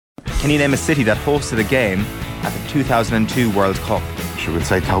Can you name a city that hosted a game at the 2002 World Cup? Should we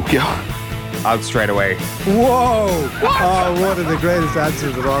say Tokyo? Out straight away. Whoa! Oh, one of the greatest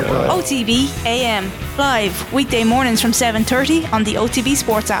answers of all time. OTB AM, live weekday mornings from 7:30 on the OTB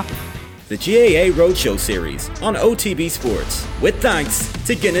Sports app. The GAA Roadshow series on OTB Sports, with thanks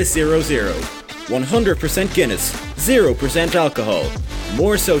to Guinness 00. 100% Guinness, 0% alcohol.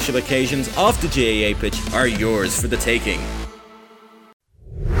 More social occasions off the GAA pitch are yours for the taking.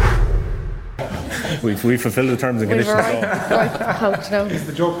 We fulfilled the terms and conditions. It's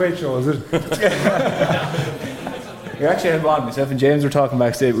the Joe Quaid show, is it? We actually had one. Myself and James were talking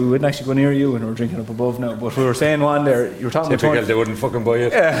backstage. We wouldn't actually go near you when we were drinking up above now. But we were saying one there. You were talking Typical, about Tony. they wouldn't fucking buy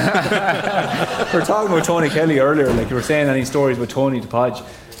it. Yeah. We were talking about Tony Kelly earlier. Like you were saying any stories with Tony to Podge,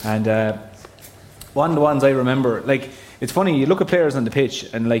 and one of the ones I remember. Like it's funny. You look at players on the pitch,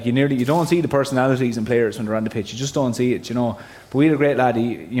 and like you don't see the personalities in players when they're on the pitch. You just don't see it, you know. But we had a great lad.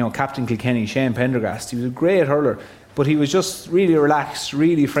 Captain Kilkenny, Shane Pendergast. He was a great hurler, but he was just really relaxed,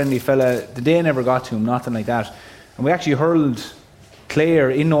 really friendly fella. The day never got to him, nothing like that. And we actually hurled Clare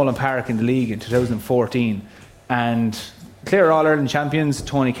in Nolan Park in the league in 2014. And Clare All-Ireland champions.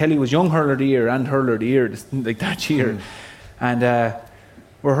 Tony Kelly was Young Hurler of the Year and Hurler of the Year like that year. And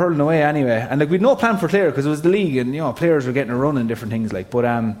we're hurling away anyway. And like we'd no plan for Clare because it was the league and players were getting a run and different things like. But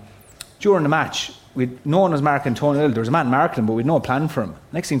during the match, no one was marking Tony. Well, there was a man marking him, but we'd no plan for him.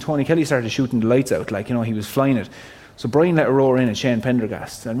 Next thing, Tony Kelly started shooting the lights out. He was flying it. So Brian let a roar in at Shane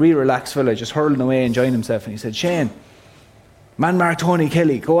Pendergast, and really relaxed fella, just hurling away, enjoying himself. And he said, "Shane, man mark Tony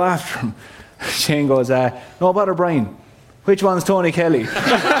Kelly, go after him." Shane goes, "No bother, Brian. Which one's Tony Kelly?"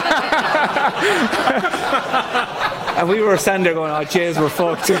 And we were standing there going, "Oh, jeez, we're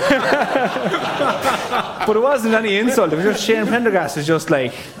fucked." But it wasn't any insult. It was just Shane Pendergast is just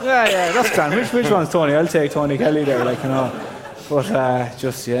like, yeah, that's grand. Which one's Tony? I'll take Tony Kelly there, But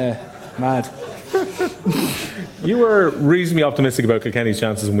mad. You were reasonably optimistic about Kilkenny's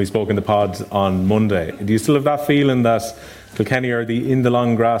chances when we spoke in the pod on Monday. Do you still have that feeling that Kilkenny are the in the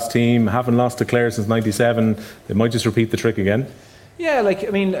long grass team, haven't lost to Clare since '97? They might just repeat the trick again? Yeah,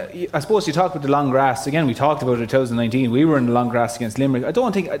 I suppose you talk about the long grass. Again, we talked about it in 2019. We were in the long grass against Limerick. I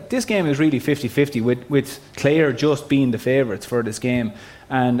don't think this game is really 50-50 with Clare just being the favourites for this game.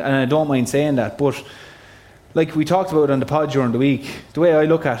 And I don't mind saying that. But like we talked about on the pod during the week, the way I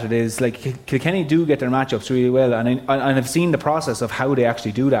look at it is like Kilkenny do get their matchups really well, and I've seen the process of how they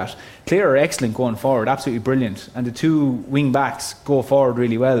actually do that. Clare are excellent going forward, absolutely brilliant, and the two wing backs go forward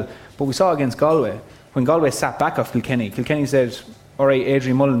really well. But we saw against Galway, when Galway sat back off Kilkenny said, "All right,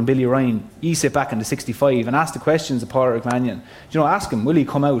 Adrian Mullen and Billy Ryan, you sit back in the 65 and ask the questions of Pádraig Mannion. Ask him, will he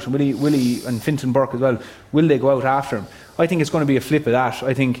come out, and will he and Fintan Burke as well, will they go out after him?" I think it's going to be a flip of that.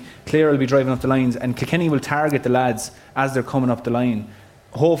 I think Clare will be driving up the lines and Kilkenny will target the lads as they're coming up the line,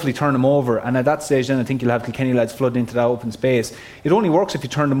 hopefully turn them over, and at that stage then I think you'll have Kilkenny lads flood into that open space. It only works if you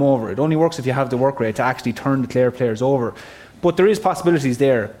turn them over. It only works if you have the work rate to actually turn the Clare players over. But there is possibilities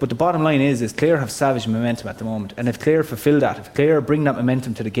there. But the bottom line is Clare have savage momentum at the moment, and if Clare fulfil that, if Clare bring that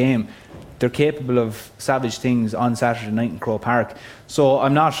momentum to the game, they're capable of savage things on Saturday night in Croke Park. So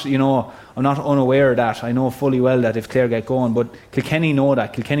I'm not unaware of that. I know fully well that if Clare get going, but Kilkenny know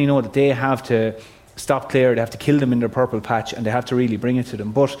that. Kilkenny know that they have to stop Clare, they have to kill them in their purple patch, and they have to really bring it to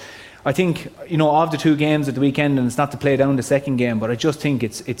them. But I think, of the two games at the weekend, and it's not to play down the second game, but I just think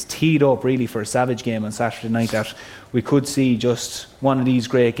it's teed up really for a savage game on Saturday night, that we could see just one of these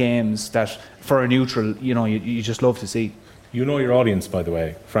great games that for a neutral, you just love to see. You know your audience, by the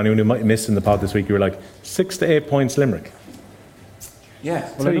way. For anyone who might have missed in the pod this week, you were like 6 to 8 points Limerick. Yeah,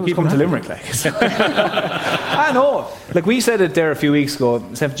 well, you keep coming to Limerick, I know. Like we said it there a few weeks ago.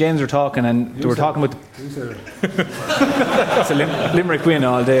 Except James were talking, and they were talking about. Who said it? It's a Limerick win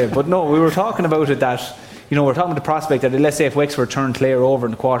all day. But no, we were talking about it that we're talking about the prospect that let's say if Wexford turn Clare over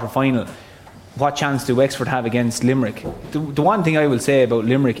in the quarter final, what chance do Wexford have against Limerick? The one thing I will say about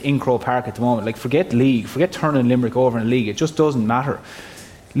Limerick in Croke Park at the moment, forget league, forget turning Limerick over in the league, it just doesn't matter.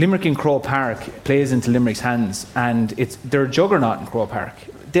 Limerick in Croke Park plays into Limerick's hands, and they're a juggernaut in Croke Park.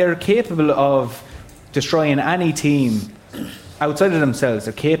 They're capable of destroying any team outside of themselves.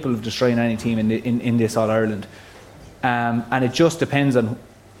 They're capable of destroying any team in this All-Ireland, and it just depends on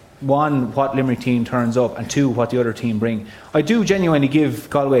one, what Limerick team turns up, and two, what the other team bring. I do genuinely give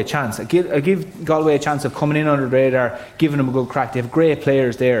Galway a chance. I give Galway a chance of coming in under the radar, giving them a good crack. They have great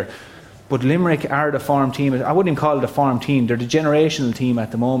players there. But Limerick are the farm team. I wouldn't even call it a farm team. They're the generational team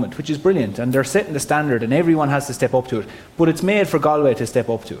at the moment, which is brilliant. And they're setting the standard, and everyone has to step up to it. But it's made for Galway to step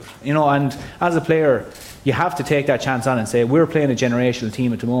up to it. And as a player, you have to take that chance on and say, we're playing a generational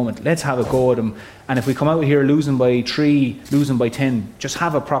team at the moment. Let's have a go at them. And if we come out here losing by 3, losing by 10, just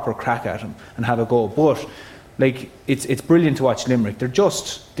have a proper crack at them and have a go. But it's brilliant to watch Limerick.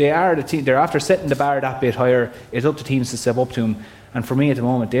 They are the team. They're after setting the bar that bit higher. It's up to teams to step up to them. And for me at the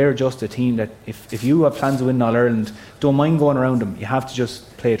moment, they're just a team that if you have plans to win All-Ireland, don't mind going around them. You have to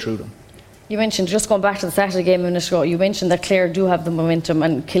just play through them. You mentioned, just going back to the Saturday game a minute ago, you mentioned that Clare do have the momentum,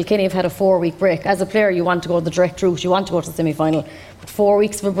 and Kilkenny have had a 4-week break. As a player, you want to go the direct route, you want to go to the semi-final. But 4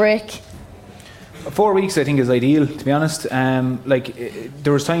 weeks of a break? 4 weeks, I think, is ideal, to be honest.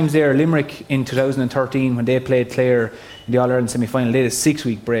 There was times there, Limerick in 2013, when they played Clare in the All-Ireland semi-final, they had a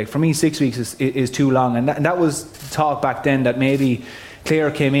 6-week break. For me, 6 weeks is too long, and that was talk back then that maybe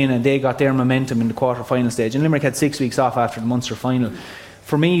Clare came in and they got their momentum in the quarter-final stage, and Limerick had 6 weeks off after the Munster final.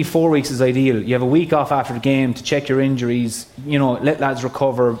 For me, 4 weeks is ideal. You have a week off after the game to check your injuries, let lads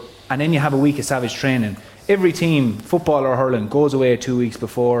recover, and then you have a week of savage training. Every team, football or hurling, goes away 2 weeks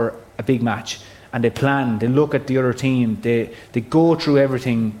before a big match, and they plan, they look at the other team, they go through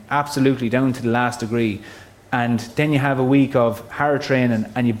everything absolutely down to the last degree, and then you have a week of hard training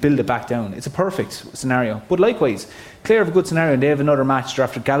and you build it back down. It's a perfect scenario. But likewise, Clare have a good scenario, and they have another match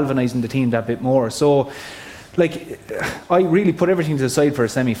after galvanising the team that bit more. So I really put everything to the side for a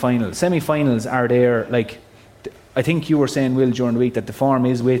semi-final. Semi-finals are there. I think you were saying, Will, during the week that the form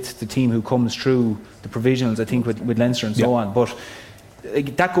is with the team who comes through the provisionals, I think with Leinster and so on. But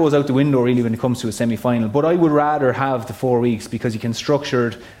that goes out the window really when it comes to a semi-final. But I would rather have the 4 weeks, because you can structure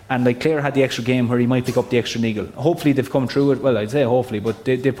it, and Clare had the extra game where you might pick up the extra niggle. Hopefully they've come through it. Well, I'd say hopefully, but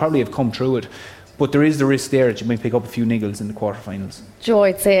they probably have come through it. But there is the risk there that you might pick up a few niggles in the quarterfinals. Joe,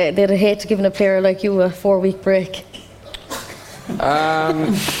 I'd say they'd hate to give a player like you a 4-week break. To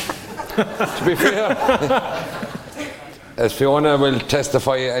be fair, as Fiona will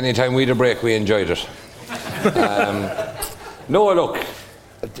testify, any time we had a break we enjoyed it. No, look,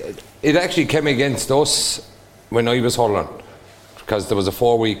 it actually came against us when I was hurling, because there was a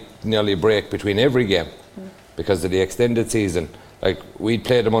 4-week nearly break between every game because of the extended season. We'd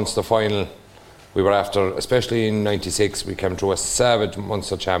played the Munster final. We were after, especially in '96, we came through a savage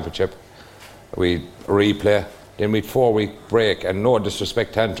Munster championship. We replay, then we'd 4-week break, and no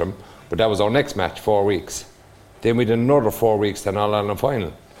disrespect tantrum, but that was our next match, 4 weeks. Then we'd another 4 weeks to an All-Ireland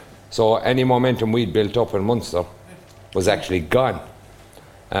final. So any momentum we'd built up in Munster was actually gone.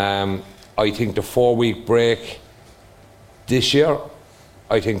 I think the 4-week break this year,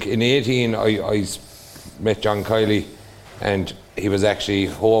 I think in 18 I met John Kiley, and he was actually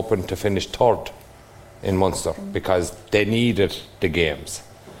hoping to finish third in Munster because they needed the games.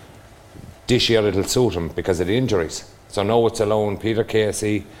 This year it'll suit him because of the injuries. So now it's allowing Peter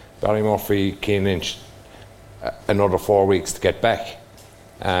Casey, Barry Murphy, Cian Lynch another 4 weeks to get back.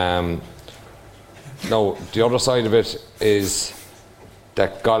 Now, the other side of it is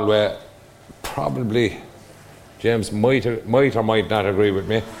that Galway probably, James might or might not agree with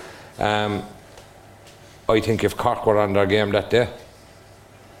me. I think if Cork were on their game that day,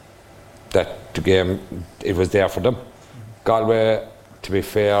 that the game, it was there for them. Galway, to be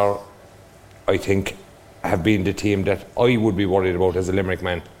fair, I think have been the team that I would be worried about as a Limerick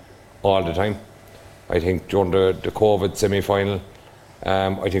man all the time. I think during the COVID semi-final,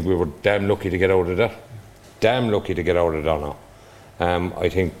 I think we were damn lucky to get out of that. Damn lucky to get out of that now. I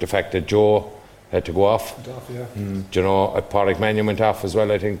think the fact that Joe had to go off. Yeah. Do you know, Pádraig Mannion went off as well,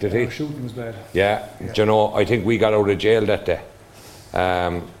 I think, did he? Shooting was bad. Yeah. Do you know, I think we got out of jail that day.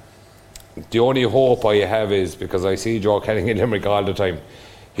 The only hope I have is, because I see Joe Kelly in Limerick all the time,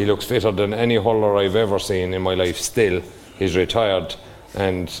 he looks fitter than any hurler I've ever seen in my life still. He's retired,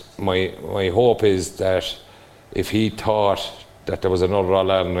 and my hope is that if he thought that there was another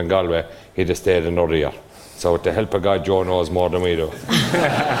All-Ireland in Galway, he'd have stayed another year. So with the help of God, Joe knows more than we do.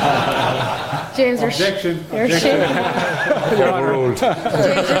 James, you're shaking. James, you're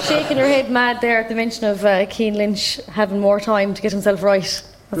shaking your head mad there at the mention of Cian Lynch having more time to get himself right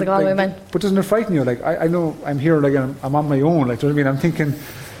as a Galway man. But doesn't it frighten you? I know I'm here, I'm on my own. Do you know what I mean? I'm thinking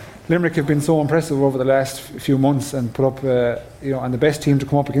Limerick have been so impressive over the last few months and put up, and the best team to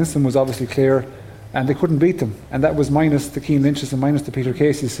come up against them was obviously Clare, and they couldn't beat them, and that was minus the Cian Lynches and minus the Peter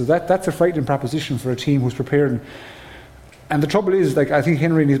Caseys. So that's a frightening proposition for a team who's prepared. And the trouble is, I think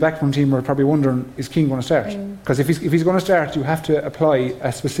Henry and his backroom team are probably wondering, is Cian going to start? Because if he's going to start, you have to apply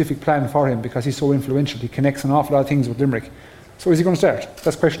a specific plan for him because he's so influential. He connects an awful lot of things with Limerick. So is he going to start?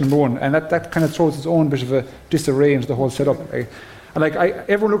 That's question number one. And that kind of throws its own bit of a disarray into the whole setup. And like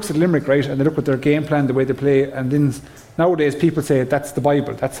everyone looks at Limerick, right, and they look at their game plan, the way they play, and then nowadays people say that's the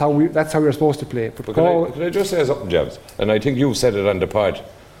Bible. That's how we're supposed to play. But could I just say something, James? And I think you said it on the pod.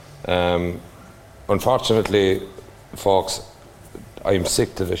 Unfortunately, folks, I'm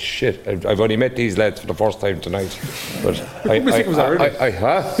sick to the shit. I've only met these lads for the first time tonight. But you couldn't be sick of us already.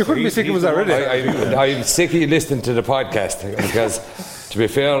 You couldn't be sick of us already. I'm sick of listening to the podcast because, to be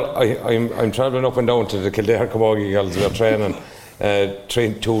fair, I'm travelling up and down to the Kildare Camogie girls. We're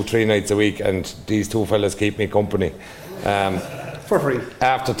training 3 nights a week, and these two fellas keep me company. For free.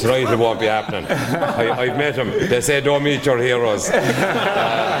 After tonight, it won't be happening. I've met them. They say don't meet your heroes.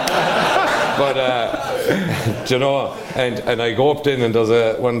 You know, and I go up then, and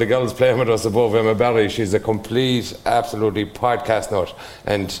there's one of the girls playing with us above, Emma Barry. She's a complete, absolutely podcast nut,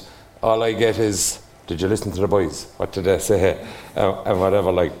 and all I get is, did you listen to the boys? What did they say? And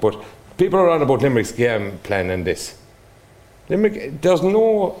whatever, like. But people are on about Limerick's game plan and this. Limerick, there's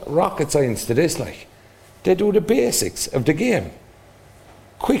no rocket science to this, like. They do the basics of the game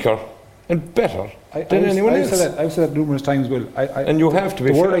quicker and better than anyone else. I've said that numerous times, Will. And you have to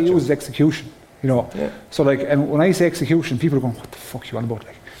be. The word I use is execution. You know, so like, and when I say execution, people are going, "What the fuck you on about?"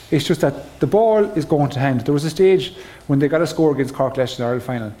 Like, it's just that the ball is going to hand. There was a stage when they got a score against Cork last in the Ireland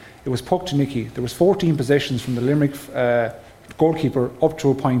final. It was puck to Hickey. There was 14 possessions from the Limerick goalkeeper up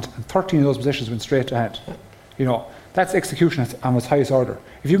to a point, and 13 of those possessions went straight to hand. You know, that's execution on its highest order.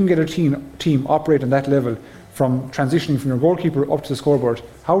 If you can get a team operate on that level, from transitioning from your goalkeeper up to the scoreboard,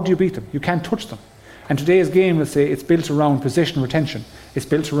 how do you beat them? You can't touch them. And today's game, let's say, it's built around possession retention. It's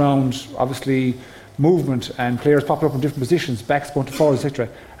built around, obviously, movement and players popping up in different positions, backs going to forwards, etc.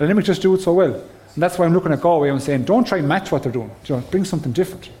 And Limerick just do it so well. And that's why I'm looking at Galway and saying, don't try and match what they're doing. You know, bring something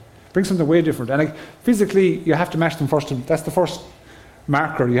different. Bring something way different. And like, physically, you have to match them first. That's the first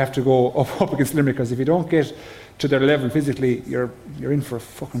marker you have to go up against Limerick, because if you don't get to their level physically, you're in for a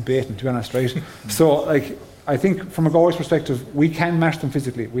fucking baiting, to be honest, right? So, like, I think from a Galway's perspective, we can match them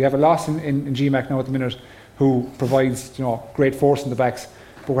physically. We have a loss in GMAC now at the minute, who provides, you know, great force in the backs,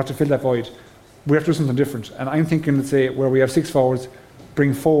 but we have to fill that void. We have to do something different. And I'm thinking, let's say, where we have 6 forwards,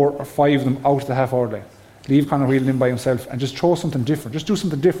 bring 4 or 5 of them out of the half-hour line. Leave Conor Whelan in by himself and just throw something different. Just do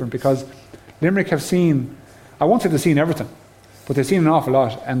something different, because Limerick have seen, I won't say they've seen everything, but they've seen an awful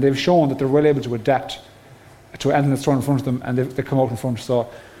lot, and they've shown that they're well able to adapt to anything that's thrown in front of them, and they come out in front. So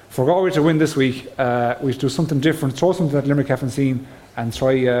for Galway to win this week, we should do something different, throw something that Limerick haven't seen, and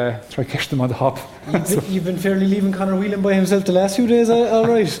try catch them on the hop. You've been fairly leaving Conor Whelan by himself the last few days, all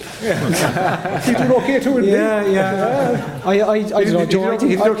right? He's doing okay too, isn't he? Yeah. I don't know, Joe.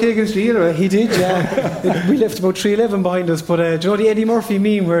 He did okay against the Eel, He did, yeah. We left about 3-11 behind us, but do you know the Eddie Murphy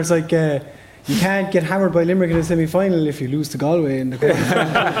meme where it's like, you can't get hammered by Limerick in the semi-final if you lose to Galway in the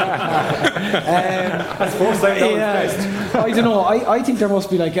quarter-final. That's first time best. I don't know. I think there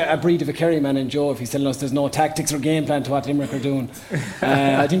must be like a breed of a Kerryman in Joe if he's telling us there's no tactics or game plan to what Limerick are doing.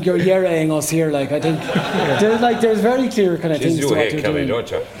 I think you're yeraying us here. Like, I think there's very clear kind of things to what they're doing.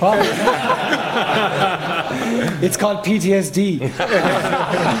 Don't you? It's called PTSD.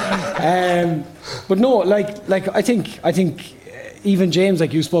 But no, like I think. Even James,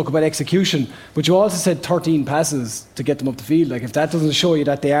 like you spoke about execution, but you also said 13 passes to get them up the field. Like, if that doesn't show you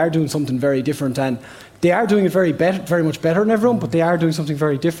that they are doing something very different, and they are doing it very much better than everyone, but they are doing something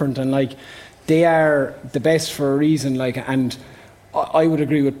very different, and like they are the best for a reason. Like, and I would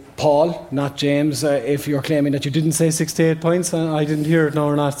agree with Paul, not James, if you're claiming that you didn't say 6 to 8 points. I didn't hear it, no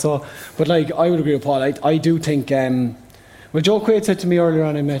or not. So, but like I would agree with Paul. I do think. Well, Joe Quaid said to me earlier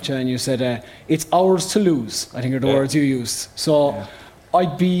on, I met you, and you said, it's ours to lose, I think are the words you used. So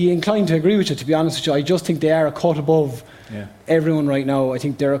I'd be inclined to agree with you, to be honest with you. I just think they are a cut above everyone right now. I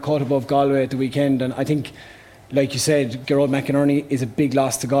think they're a cut above Galway at the weekend, and I think, like you said, Gerard McInerney is a big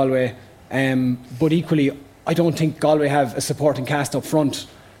loss to Galway. But equally, I don't think Galway have a supporting cast up front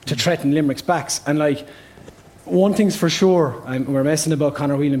to threaten Limerick's backs. And like, one thing's for sure, we're messing about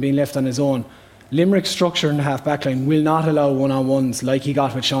Conor Whelan being left on his own. Limerick's structure in the half-back line will not allow one-on-ones like he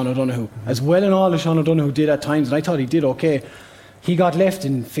got with Sean O'Donoghue. As well and all as Sean O'Donoghue did at times, and I thought he did okay, he got left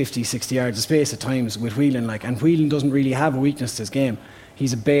in 50, 60 yards of space at times with Whelan. And Whelan doesn't really have a weakness to his game.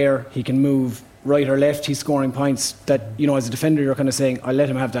 He's a bear, he can move right or left, he's scoring points that, you know, as a defender you're kind of saying, I'll let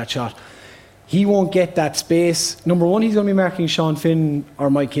him have that shot. He won't get that space. Number one, he's going to be marking Sean Finn or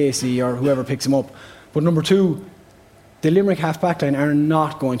Mike Casey or whoever picks him up. But number two, the Limerick half-back line are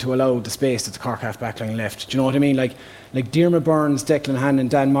not going to allow the space that the Cork half-back line left. Do you know what I mean? Like Diarmaid Burns, Declan Hannon,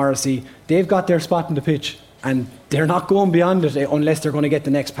 Dan Morrissey, they've got their spot in the pitch, and they're not going beyond it unless they're going to get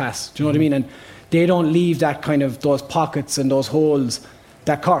the next pass. Do you know what I mean? And they don't leave that kind of those pockets and those holes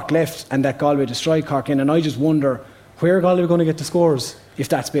that Cork left and that Galway destroyed Cork in. And I just wonder where are Galway going to get the scores if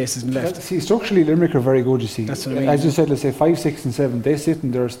that space isn't left? See, structurally, Limerick are very good, you see. That's what I mean. As you said, let's say 5, 6 and 7, they sit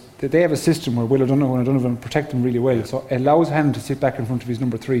and they have a system where Will O'Donovan and O'Donovan protect them really well. So it allows Hannon to sit back in front of his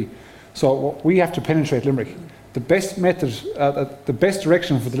number 3. So we have to penetrate Limerick. The best method, the best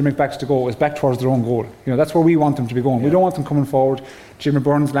direction for the Limerick backs to go is back towards their own goal. That's where we want them to be going. Yeah. We don't want them coming forward. Jimmy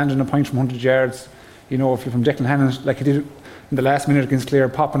Burns landing a point from 100 yards. If you're from Declan Hannon, like he did in the last minute against Clare,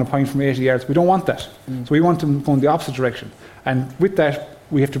 popping a point from 80 yards. We don't want that. So we want them going the opposite direction. And with that,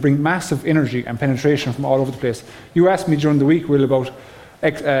 we have to bring massive energy and penetration from all over the place. You asked me during the week, Will, about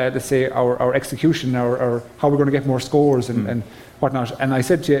let's say our execution, our how we're going to get more scores and whatnot. And I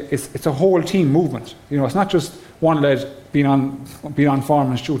said to you, it's a whole team movement. It's not just one lad being on form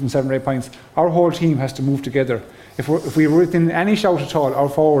and shooting 7 or 8 points. Our whole team has to move together. If we're within any shout at all, our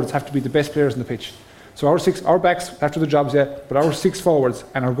forwards have to be the best players on the pitch. So our backs have to do the jobs yet, but our 6 forwards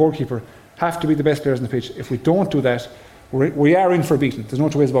and our goalkeeper have to be the best players on the pitch. If we don't do that, we are in for a beating. There's no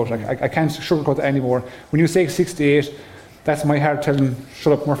two ways about it. I can't sugarcoat that anymore. When you say 68, that's my heart telling,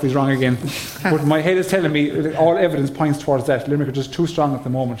 shut up, Murphy's wrong again. But my head is telling me, all evidence points towards that. Limerick are just too strong at the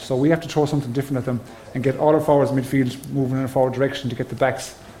moment. So we have to throw something different at them and get all our forwards midfield moving in a forward direction to get the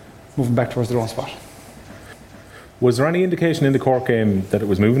backs moving back towards their own spot. Was there any indication in the Cork game that it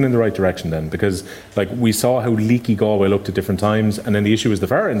was moving in the right direction then? Because we saw how leaky Galway looked at different times, and then the issue was the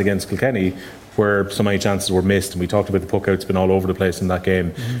far end against Kilkenny, where so many chances were missed, and we talked about the puck out's been all over the place in that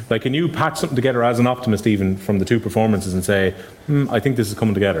game. Mm-hmm. Can you patch something together as an optimist even from the 2 performances and say, I think this is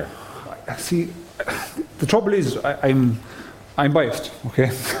coming together? See, the trouble is I'm biased,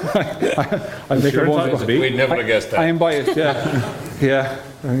 okay? I'll make a bones about it. We'd never have guessed that. I am biased, yeah. Yeah.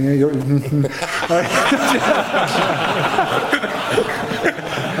 I'll meet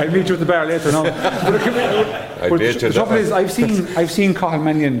you at the bar later now. But the trouble is, I've seen Cathal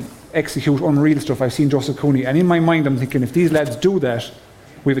Mannion execute unreal stuff. I've seen Joseph Cooney, and in my mind I'm thinking, if these lads do that,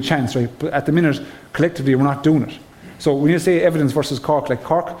 we have a chance, right? But at the minute, collectively, we're not doing it. So when you say evidence versus Cork,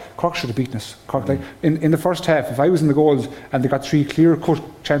 Cork should have beaten us. Cork, in the first half, if I was in the goals and they got 3 clear-cut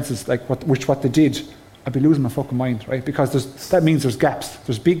chances, what they did, I'd be losing my fucking mind, right? Because that means there's gaps,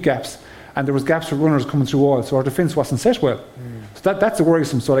 there's big gaps, and there was gaps for runners coming through walls, so our defence wasn't set well. So that's a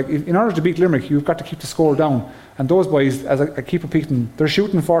worrisome. So in order to beat Limerick, you've got to keep the score down. And those boys, as I keep repeating, they're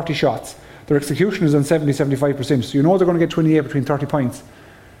shooting 40 shots. Their execution is on 70-75%. So they're going to get 28 between 30 points.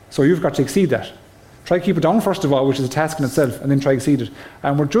 So you've got to exceed that. Try to keep it down first of all, which is a task in itself, and then try to exceed it.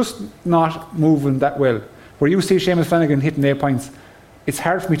 And we're just not moving that well. Where you see Seamus Flanagan hitting 8 points, it's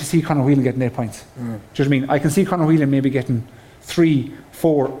hard for me to see Conor Whelan getting 8 points. Do you know what I mean? I can see Conor Whelan maybe getting 3,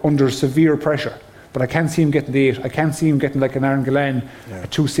 4 under severe pressure, but I can't see him getting the 8. I can't see him getting like an Aaron Gillane, a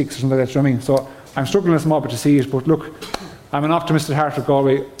 2-6 or something like that. Do you know what I mean? So I'm struggling as mob to see it, but look, I'm an optimist at heart with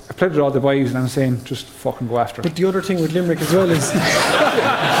Galway. I played with all the boys and I'm saying just fucking go after it. But the other thing with Limerick as well is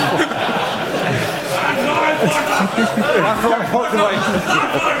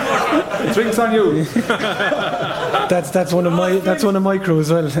drinks on you. that's one of my crew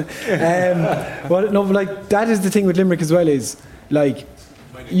as well. But that is the thing with Limerick as well is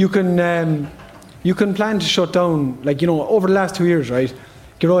you can plan to shut down over the last 2 years, right?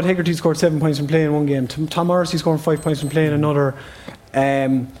 Gerard Hegarty scored 7 points from playing one game. Tom Morrissey scored 5 points from playing another.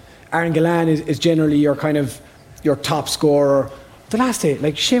 Aaron Gillane is generally your top scorer. The last day,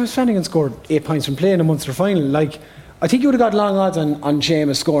 Seamus Flanagan scored 8 points from play in a Munster final. I think you would have got long odds on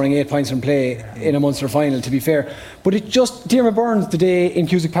Seamus scoring 8 points from play in a Munster final, to be fair. But it just, Diarmaid Byrnes, the day in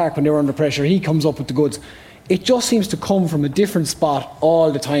Cusack Park when they were under pressure, he comes up with the goods. It just seems to come from a different spot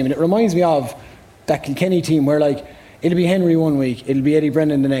all the time. And it reminds me of that Kilkenny team where it'll be Henry one week, it'll be Eddie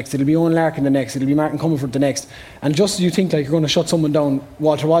Brennan the next, it'll be Owen Larkin the next, it'll be Martin Comerford the next. And just as you think you're going to shut someone down,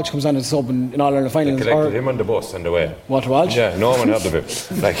 Walter Walsh comes on as a sub in All-Ireland finals. They collected him on the bus on the way. Walter Walsh? Yeah, no one heard of him.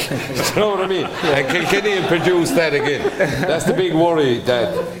 You know what I mean? And Kilkenny will produce that again. That's the big worry,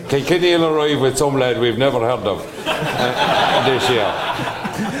 that Kilkenny will arrive with some lad we've never heard of this year.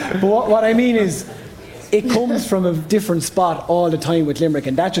 But what I mean is, it comes from a different spot all the time with Limerick,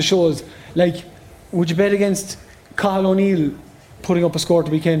 and that just shows, would you bet against Cathal O'Neill putting up a score at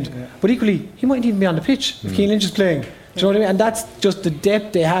the weekend? Yeah. But equally, he mightn't even be on the pitch if Cian Lynch is playing. Do you know what I mean? And that's just the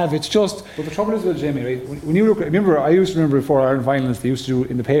depth they have. It's just. But the trouble is with Jamie, right? When you look, I used to remember before Ireland finals, they used to do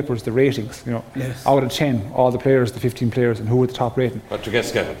in the papers the ratings. Yes. Out of 10, all the players, the 15 players, and who were the top rating. But you get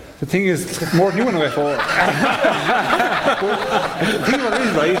Skehill. The thing is, more than you know before. The thing about it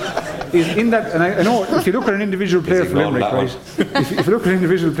is, right, is in that, and I know if you look at an individual player for Limerick, right? If you look at an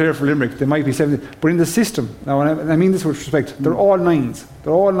individual player for Limerick, they might be 70, but in the system, now, and I mean this with respect, they're all 9s.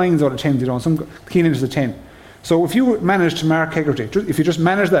 They're all 9s out of 10. Some Cian Lynch is a 10. So if you manage to mark Hegarty, if you just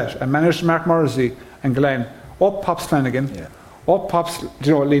manage that and manage to mark Morrissey and Gillane, up pops Flanagan, up pops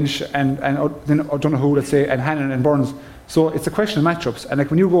Lynch and then I don't know who, let's say, and Hannon and Burns. So it's a question of matchups. And like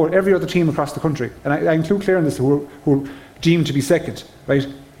when you go every other team across the country, and I include Clare in this, who are deemed to be second, right?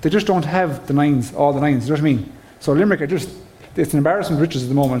 They just don't have all the nines. You know what I mean? So Limerick it's an embarrassment of riches at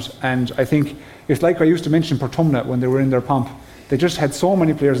the moment. And I think it's like I used to mention Portumna when they were in their pomp. They just had so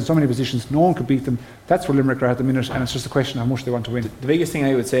many players in so many positions, no one could beat them. That's where Limerick are at the minute, and it's just a question of how much they want to win. The biggest thing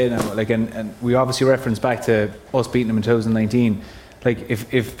I would say now, like, and we obviously reference back to us beating them in 2019. Like,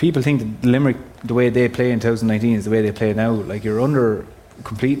 if people think that Limerick, the way they play in 2019 is the way they play now, like, you're under a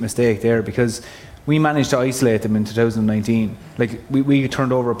complete mistake there, because we managed to isolate them in 2019. Like, we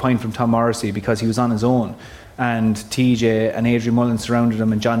turned over a point from Tom Morrissey because he was on his own, and TJ and Adrian Mullen surrounded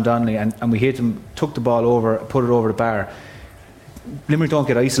him, and John Donnelly, and we hit him, took the ball over, put it over the bar. Limerick don't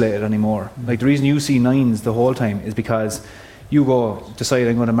get isolated anymore. Like, the reason you see nines the whole time is because you go decide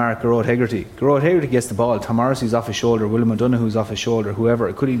I'm going to mark Garrod Hegarty. Garrod Hegarty gets the ball, Tom Morrissey's off his shoulder, William O'Donoghue's off his shoulder, whoever,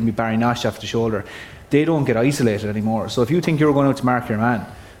 it could even be Barry Nash off the shoulder. They don't get isolated anymore. So if you think you're going out to mark your man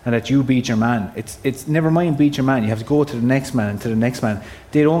and that you beat your man, it's never mind beat your man, you have to go to the next man and to the next man.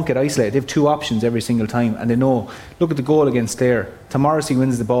 They don't get isolated. They have two options every single time, and they know. Look at the goal against Clare. Tom Morrissey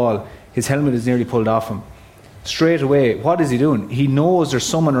wins the ball, his helmet is nearly pulled off him. Straight away, what is he doing? He knows there's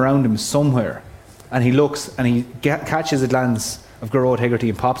someone around him somewhere, and he looks and he catches a glance of Garrod Hegarty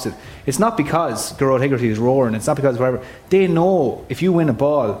and pops it. It's not because Garrod Hegarty is roaring, it's not because whatever. They know if you win a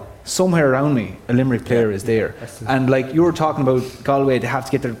ball, somewhere around me a Limerick player is there. And like you were talking about Galway, they have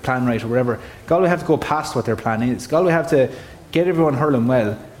to get their plan right or whatever. Galway have to go past what their plan is. Galway have to get everyone hurling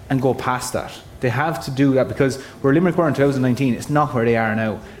well and go past that. They have to do that, because where Limerick were in 2019, it's not where they are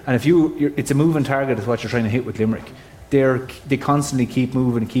now. And if it's a moving target is what you're trying to hit with Limerick. They constantly keep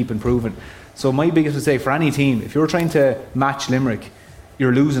moving and keep improving. So my biggest mistake for any team, if you're trying to match Limerick,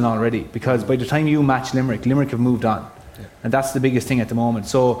 you're losing already, because by the time you match Limerick have moved on. Yeah. And that's the biggest thing at the moment.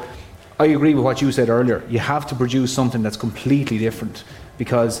 So I agree with what you said earlier. You have to produce something that's completely different,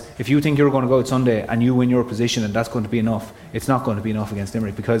 because if you think you're going to go out Sunday and you win your position and that's going to be enough, it's not going to be enough against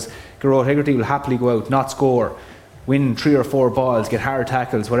Limerick, because Garrod Hegarty will happily go out, not score, win 3 or 4 balls, get hard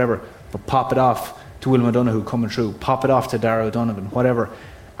tackles, whatever, but pop it off to William O'Donoghue coming through, pop it off to Darragh O'Donovan, whatever.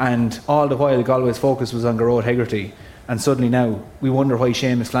 And all the while Galway's focus was on Garrod Hegarty, and suddenly now we wonder why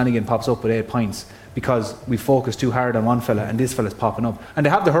Seamus Flanagan pops up with 8 points, because we focus too hard on one fella and this fella's popping up. And they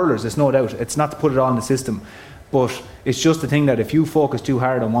have the hurlers, there's no doubt. It's not to put it all in the system, but it's just the thing that if you focus too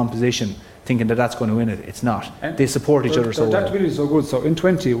hard on one position thinking that that's going to win it, it's not. And they support each other so well. Adaptability is so good. So in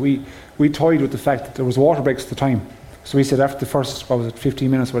 20 we toyed with the fact that there was water breaks at the time. So we said after the first 15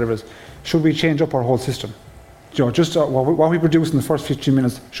 minutes, whatever it is, should we change up our whole system? Just what we produce in the first 15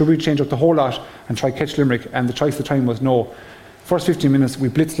 minutes, should we change up the whole lot and try catch Limerick? And the choice at the time was no. First 15 minutes we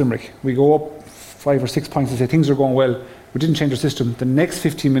blitz Limerick. We go up 5 or 6 points and say things are going well. We didn't change our system. The next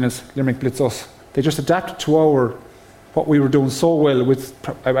 15 minutes Limerick blitz us. They just adapted to what we were doing so well with,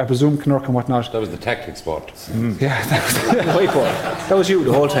 I presume, Knock and whatnot. That was the tactics part. Yeah, that was you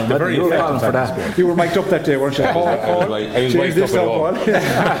the whole time. You were falling for that. You were mic'd up that day, weren't you? I was mic'd up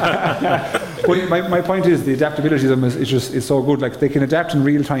at But my point is the adaptability of them is so good. Like, they can adapt in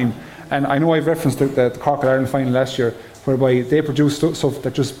real time. And I know I've referenced the Cork Ireland final last year, whereby they produced stuff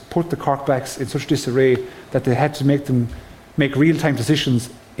that just put the Cork backs in such disarray that they had to make real time decisions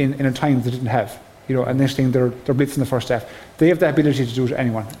in a time they didn't have. And next thing they're blitzing the first half. They have the ability to do it to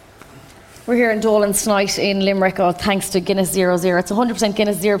anyone. We're here in Dolan tonight in Limerick, thanks to Guinness 00. It's 100%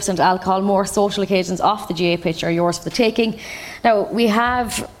 Guinness, 0% alcohol. More social occasions off the GAA pitch are yours for the taking. Now, we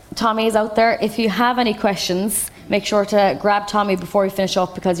have Tommy's out there. If you have any questions, make sure to grab Tommy before we finish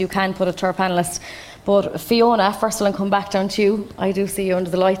up, because you can put it to our panellists. But Fiona, first of all, I'll come back down to you. I do see you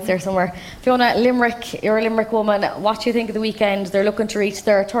under the lights there somewhere. Fiona, Limerick, you're a Limerick woman. What do you think of the weekend? They're looking to reach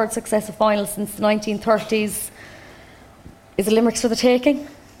their 3rd successive final since the 1930s. Is it Limerick's for the taking?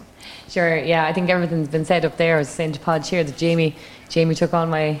 Sure, yeah, I think everything's been said up there. I was saying to Podge here that Jamie took on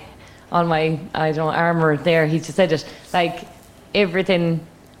my armour there. He just said it. Like, everything,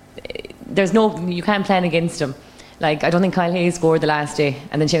 you can't plan against them. Like, I don't think Kyle Hayes scored the last day,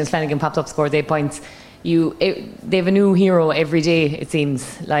 and then Seamus Flanagan popped up, scored 8 points. They have a new hero every day, it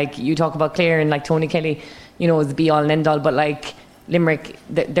seems. Like, you talk about Clare and like Tony Kelly, is the be all and end all, but like Limerick,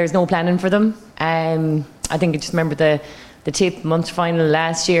 there's no planning for them. I think I just remember the Tip Munster final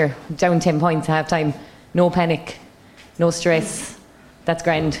last year, down 10 points at half time, no panic, no stress. That's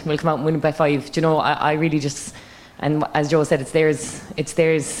grand. We'll come out and win it by 5. I really just. And as Joe said, it's theirs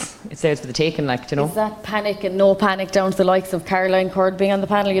for the taking, Is that panic and no panic down to the likes of Caroline Curd being on the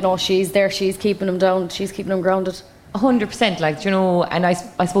panel? She's there, she's keeping them down, she's keeping them grounded. 100%, and I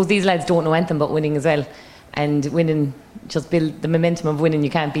suppose these lads don't know anything but winning as well. and winning, just build the momentum of winning. You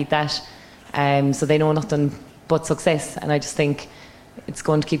can't beat that. So they know nothing but success, and I just think it's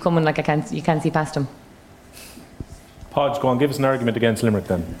going to keep coming. Like you can't see past them. Podge, go on, give us an argument against Limerick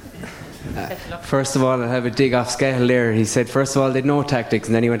then. First of all, I'll have a dig off Skehill there. He said, first of all, they'd no tactics,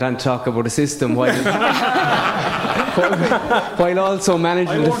 and then he went on to talk about a system while also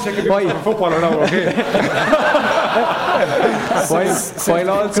managing while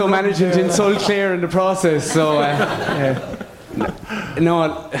also managing to insult Clare in the process. So,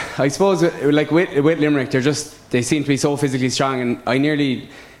 no, I suppose with Limerick, they seem to be so physically strong, and I nearly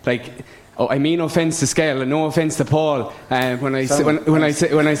I mean offence to Skehill and no offence to Paul. When I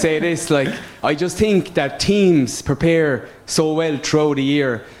say this, I just think that teams prepare so well throughout the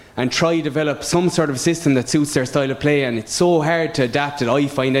year and try to develop some sort of system that suits their style of play, and it's so hard to adapt it, I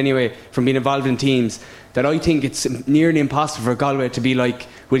find anyway, from being involved in teams, that I think it's nearly impossible for Galway to be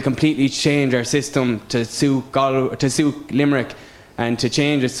we'll completely change our system to suit Limerick and to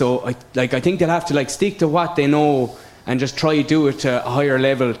change it. So I think they'll have to stick to what they know and just try to do it to a higher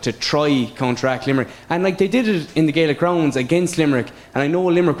level to try counteract Limerick. And they did it in the Gaelic rounds against Limerick, and I know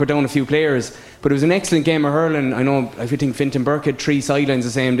Limerick were down a few players, but it was an excellent game of hurling. I think Fintan Burke had 3 sidelines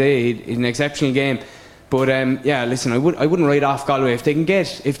the same day. He had an exceptional game. But listen, I wouldn't write off Galway if they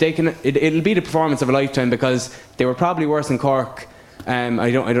can. It'll be the performance of a lifetime, because they were probably worse than Cork.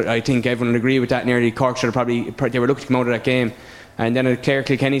 I think everyone would agree with that. Nearly Cork they were lucky to come out of that game. And then at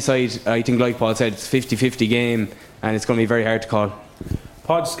Clare-Kilkenny side, I think, like Paul said, it's 50-50 game, and it's going to be very hard to call.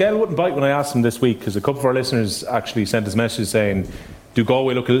 Podge, Skehill wouldn't bite when I asked him this week, because a couple of our listeners actually sent us messages saying, do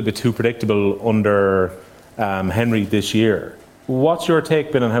Galway look a little bit too predictable under Henry this year? What's your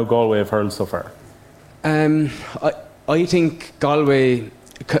take been on how Galway have hurled so far? I think Galway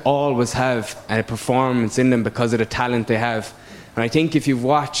always have a performance in them because of the talent they have. And I think if you've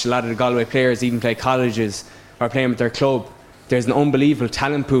watched a lot of the Galway players even play colleges or playing with their club, there's an unbelievable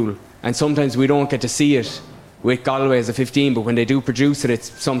talent pool, and sometimes we don't get to see it with Galway as a 15, but when they do produce it,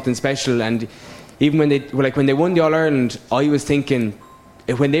 it's something special. And even when they won the All-Ireland, I was thinking,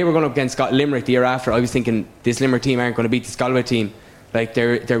 when they were going up against Limerick the year after, I was thinking, this Limerick team aren't going to beat this Galway team.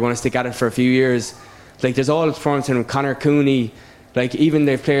 They're going to stick at it for a few years. There's all performance in Conor Cooney. Even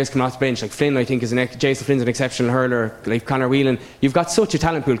the players come off the bench, Flynn, I think Jason Flynn's an exceptional hurler, Conor Whelan. You've got such a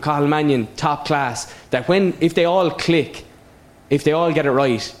talent pool, Cathal Mannion, top class, that if they all click, if they all get it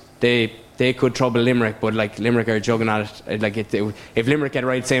right, they could trouble Limerick. But Limerick are juggling at it. If Limerick get it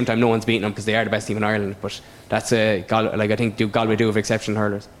right at the same time, no one's beating them, because they are the best team in Ireland. But that's I think Galway do have exceptional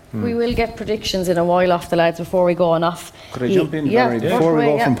hurlers. We will get predictions in a while off the lads before we go on off. Could I jump in, Barry, before we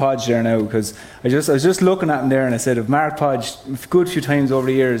go from Podge there now? Because I was just looking at him there, and I said, of Mark Podge, a good few times over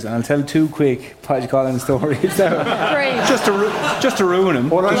the years, and I'll tell 2 quick Podge Collins stories. just to ruin him.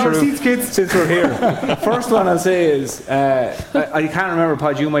 Hold on our seats, kids, since we're here. First one I'll say is, I can't remember,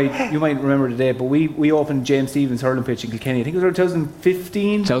 Podge, you might remember the date, but we opened James Stevens hurling pitch in Kilkenny. I think it was around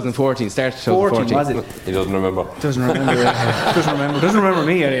 2015? 2014, started 2014. Was it? He doesn't remember. Doesn't remember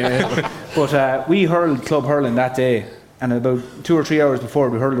me anyway. But we hurled club hurling that day, and about 2 or 3 hours before,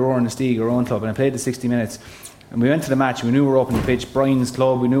 we hurled Roar in the Steag, our own club, and I played the 60 minutes, and we went to the match. We knew we were opening the pitch. Brian's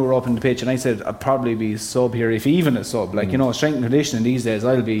club, we knew we were opening the pitch, and I said I'd probably be a sub here, if even a sub. Strength and conditioning these days,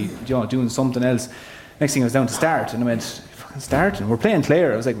 I'll be doing something else. Next thing I was down to start, and I went, fucking starting, we're playing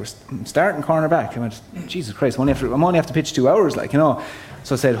Clare. I was like, we're starting corner back. I went, Jesus Christ, I'm only have to pitch 2 hours,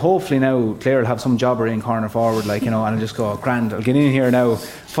 So I said, hopefully now Clare will have some jobber in corner forward, and I'll just go, grand, I'll get in here now,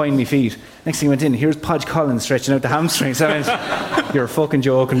 find me feet. Next thing I went in, here's Podge Collins stretching out the hamstrings. I went, you're fucking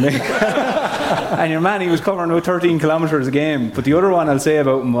joking me. And your man, he was covering about 13 kilometres a game. But the other one I'll say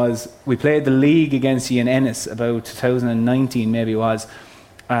about him was, we played the league against you in Ennis about 2019 maybe it was,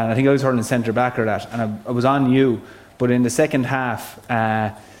 and I think I was hurling centre back or that, and I was on you, but in the second half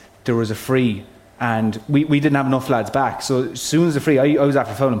there was a free, and we didn't have enough lads back. So as soon as the free, I was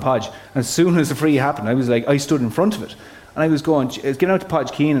after fouling Podge, and as soon as the free happened, I stood in front of it, and I was getting out to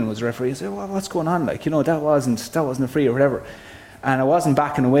Podge Keenan was the referee. I said, well, what's going on? That wasn't a free or whatever. And I wasn't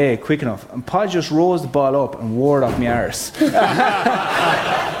backing away quick enough, and Podge just rose the ball up and wore it off my arse.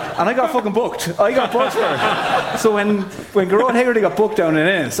 And I got fucking booked. For it. So when Garrod Hegarty got booked down in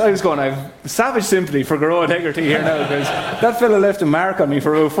Ennis, I was going, I've savage sympathy for Garrod Hegarty here now, because that fella left a mark on me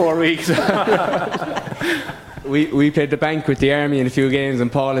for about 4 weeks. We played the bank with the Army in a few games, and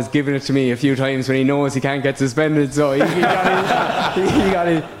Paul has given it to me a few times when he knows he can't get suspended, so he got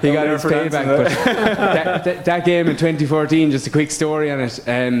his payback. But that game in 2014, just a quick story on it.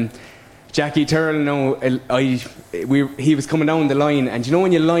 Jackie Turl, he was coming down the line, and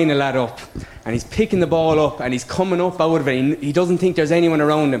when you line a lad up and he's picking the ball up and he's coming up out of it, he doesn't think there's anyone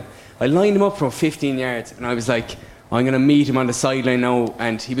around him, I lined him up from 15 yards, and I was like, I'm going to meet him on the sideline now.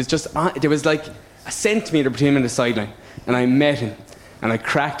 And he was just there was like a centimetre between him and the sideline, and I met him, and I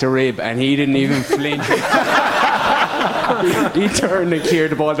cracked a rib, and he didn't even flinch. He turned and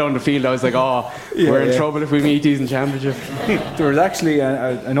cleared the ball down the field. I was like, we're in trouble if we meet these in championship. There was actually,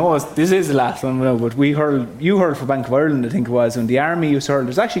 I know this is the last one now, but you hurled for Bank of Ireland, I think it was, and the Army used to hurl.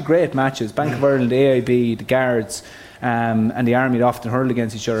 There's actually great matches. Bank of Ireland, AIB, the Guards, and the Army often hurled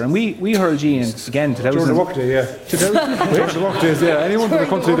against each other. And we hurled G in, again, 2000. During the work day, yeah. During the work days, yeah. Anyone from the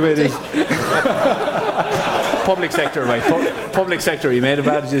country the way they... Public sector, right? Public sector. You made a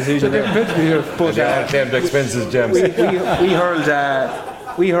bad decision there. But claimed expenses, James.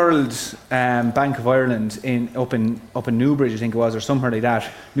 We hurled Bank of Ireland up in Newbridge, I think it was, or somewhere like that.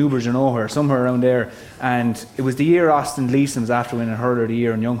 Newbridge or nowhere, somewhere around there. And it was the year Austin Leeson was after winning Hurler of the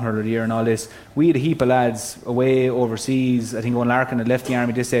Year and Young Hurler of the Year and all this. We had a heap of lads away overseas. I think Owen Larkin had left the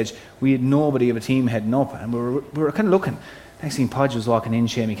Army at this stage. We had nobody of a team heading up, and we were kind of looking. Next thing, Podge was walking in,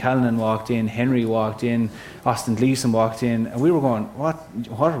 Shamie Callanan walked in, Henry walked in, Austin Gleeson walked in, and we were going, what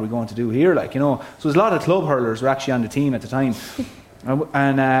are we going to do here? So there's a lot of club hurlers were actually on the team at the time.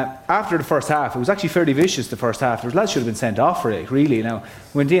 And after the first half, it was actually fairly vicious, the first half. There was lads should have been sent off for it, really. Now,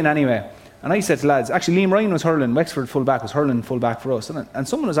 went in anyway. And I said to lads, actually Liam Ryan was hurling, Wexford full-back was hurling full-back for us. And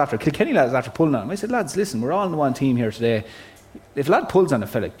someone was after, Kilkenny lads after pulling on him. I said, lads, listen, we're all in one team here today. If a lad pulls on a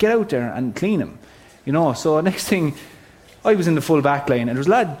fella, get out there and clean him. So next thing, I was in the full back line, and there was a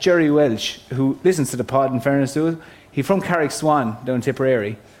lad, Jerry Welch, who listens to the pod, in fairness to it. He's from Carrick Swan, down in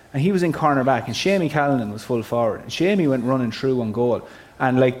Tipperary, and he was in corner back, and Shamie Callanan was full forward. And Shamie went running through on goal,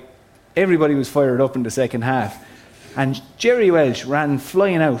 and everybody was fired up in the second half. And Jerry Welch ran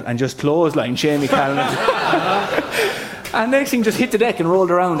flying out and just clotheslined Shamie Callanan. And next thing, just hit the deck and rolled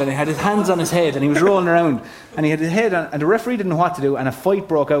around, and he had his hands on his head, and he was rolling around, and he had his head on, and the referee didn't know what to do, and a fight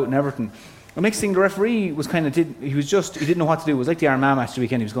broke out in Everton. The next thing, the referee was he didn't know what to do. It was like the Armagh match the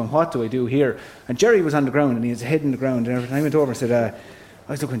weekend. He was going, what do I do here? And Jerry was on the ground, and he had his head in the ground and everything. I went over and said,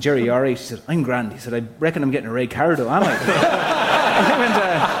 I was looking, Jerry, you all right? He said, I'm grand. He said, I reckon I'm getting a red card, though, am I?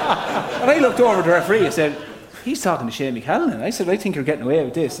 And I looked over at the referee and said, he's talking to Shamie Callanan. I said, I think you're getting away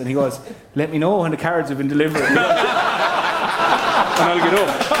with this. And he goes, let me know when the cards have been delivered. And I'll get up.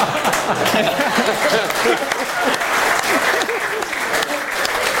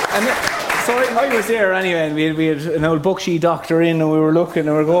 So I was there anyway, and we had an old Buckshee doctor in, and we were looking,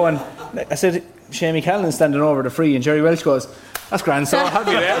 and we were going. I said, Shamie Callanan standing over the free, and Jerry Welch goes, that's grand, so I'll have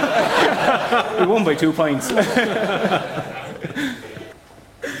you there. We won by 2 points.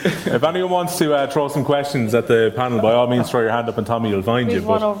 If anyone wants to throw some questions at the panel, by all means throw your hand up and Tommy will find you. There's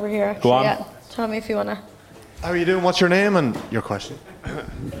one over here. Go on. Yeah. Tommy, if you want to. How are you doing? What's your name and your question?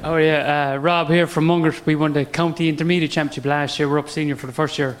 Oh yeah, Rob here from Mungert. We won the County Intermediate Championship last year. We're up senior for the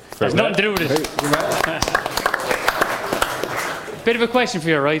first year. There's nothing to do with it. Bit of a question for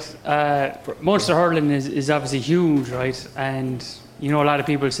you, right? Munster hurling is obviously huge, right? And a lot of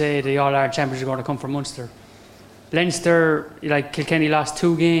people say the All-Ireland Champions are going to come from Munster. Leinster, Kilkenny lost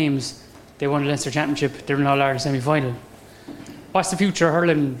 2 games. They won the Leinster Championship. They're in All-Ireland semi-final. What's the future of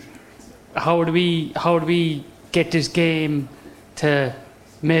hurling? How do we get this game to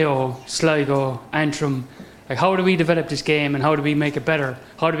Mayo, Sligo, Antrim? How do we develop this game, and how do we make it better?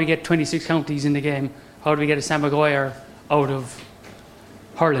 How do we get 26 counties in the game? How do we get a Sam Maguire out of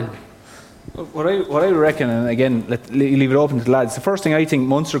hurling? What I reckon, and again, leave it open to the lads, the first thing I think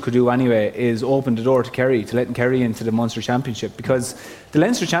Munster could do anyway is open the door to Kerry, to let Kerry into the Munster Championship, because the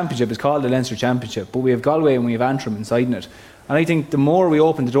Leinster Championship is called the Leinster Championship, but we have Galway and we have Antrim inside it. And I think the more we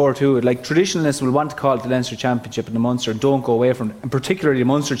open the door to it, traditionalists will want to call it the Leinster Championship and the Munster, and don't go away from it, and particularly the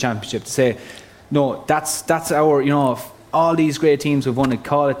Munster Championship, to say, no, that's our, all these great teams who've won it,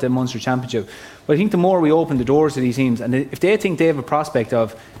 call it the Munster Championship. But I think the more we open the doors to these teams, and if they think they have a prospect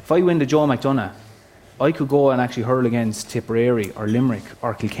of, if I win the Joe McDonagh, I could go and actually hurl against Tipperary or Limerick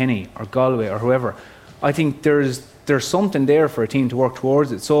or Kilkenny or Galway or whoever, I think there's something there for a team to work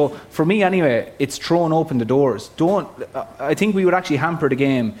towards it. So for me anyway, it's throwing open the doors. I think we would actually hamper the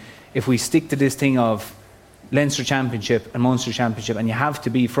game if we stick to this thing of Leinster Championship and Munster Championship, and you have to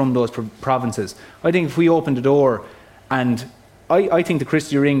be from those provinces. I think if we open the door, and I think the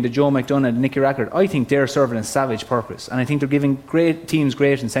Christy Ring, the Joe McDonagh, the Nicky Rackard, I think they're serving a savage purpose, and I think they're giving great teams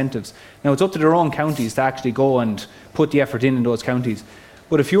great incentives. Now it's up to their own counties to actually go and put the effort in those counties.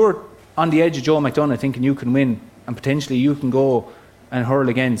 But if you're on the edge of Joe McDonagh thinking you can win, and potentially you can go and hurl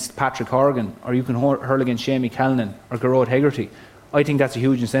against Patrick Horgan, or you can hurl against Shamie Callanan or Garrod Hegarty, I think that's a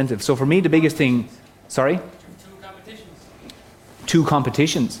huge incentive. So for me the biggest thing... Sorry? Two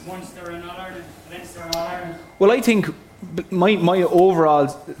competitions. Munster and All-Ireland, Leinster and All-Ireland. Well, I think my overall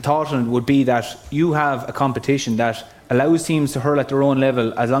thought on it would be that you have a competition that allows teams to hurl at their own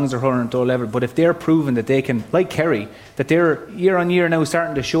level as long as they're hurling at their own level. But if they're proving that they can, like Kerry, that they're year on year now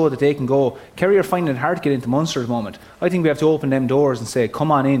starting to show that they can go. Kerry are finding it hard to get into Munster at the moment. I think we have to open them doors and say,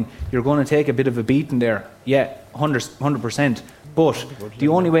 come on in, you're going to take a bit of a beating there. Yeah, 100%. But the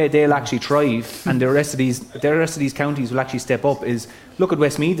only way they'll actually thrive, and the rest of these counties will actually step up, is look at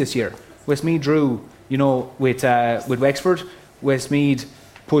Westmeath this year. Westmeath drew, with Wexford. Westmeath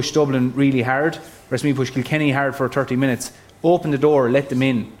pushed Dublin really hard. Westmeath pushed Kilkenny hard for 30 minutes. Open the door, let them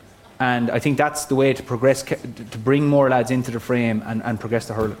in. And I think that's the way to progress, to bring more lads into the frame and progress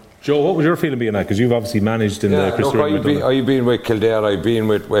the hurling. Joe, what was your feeling being that? Because you've obviously managed in the Chris River. I've been with Kildare, I've been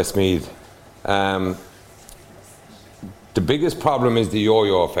with Westmeath. The biggest problem is the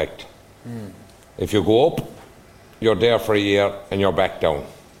yo-yo effect. If you go up, you're there for a year and you're back down.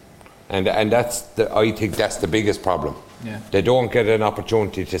 And I think that's the biggest problem. Yeah. They don't get an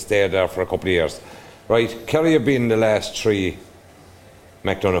opportunity to stay there for a couple of years. Right, Kerry have been in the last 3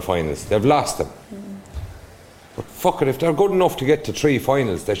 McDonagh finals. They've lost them. But fuck it, if they're good enough to get to 3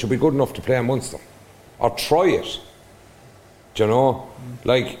 finals, they should be good enough to play in Munster. Or try it. Do you know?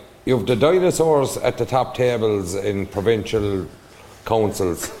 Like, you have the dinosaurs at the top tables in provincial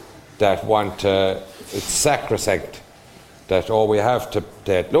councils that want it's sacrosanct that we have to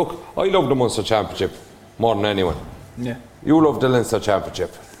look, I love the Munster Championship more than anyone. Yeah. You love the Leinster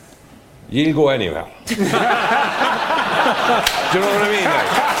Championship. You'll go anywhere. Do you know what I mean?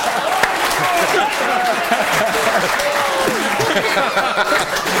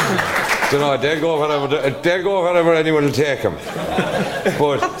 Do you know, they'll go wherever anyone will take them.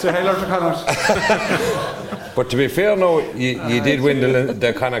 But to be fair, no, you did win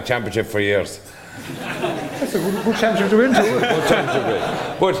the Connacht Championship for years. That's a good championship to win, too.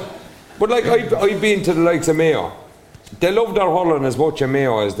 But like I've been to the likes of Mayo. They love their hurling as much in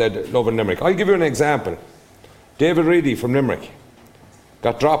Mayo as they love in Limerick. I'll give you an example. David Reedy from Limerick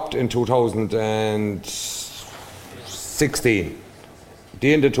got dropped in 2016.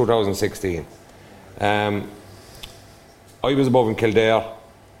 The end of 2016. I was above in Kildare.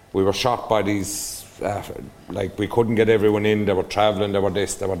 We were shot by these, we couldn't get everyone in. They were travelling, they were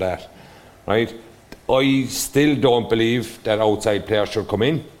this, they were that. Right? I still don't believe that outside players should come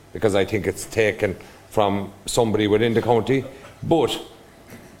in because I think it's taken from somebody within the county. But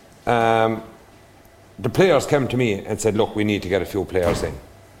the players came to me and said, look, we need to get a few players in.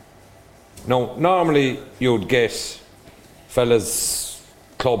 Now, normally you'd get fellas,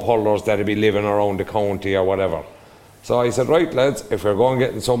 club holders that'd be living around the county or whatever. So I said, right lads, if we're going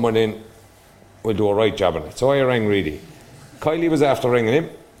getting someone in, we'll do a right job on it. So I rang Reedy. Kylie was after ringing him,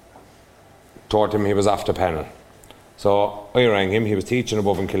 told him he was off the panel. So I rang him, he was teaching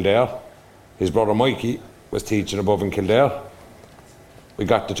above in Kildare. His brother Mikey was teaching above in Kildare. We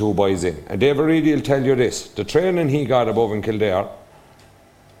got the 2 boys in. And David Reedy will tell you this, the training he got above in Kildare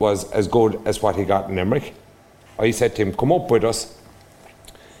was as good as what he got in Limerick. I said to him, come up with us.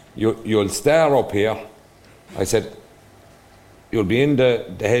 You'll start up here. I said, you'll be in the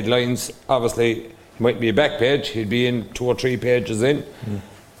headlines. Obviously, he might be a back page. He'd be in 2 or 3 pages in.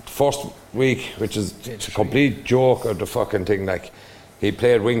 First week, which is a complete joke of the fucking thing, like, he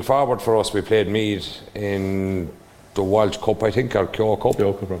played wing forward for us. We played Meath in the Walsh Cup, I think, or Kyo Cup.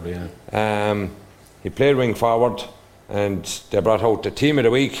 Kyo Cup, probably, yeah. He played wing forward, and they brought out the team of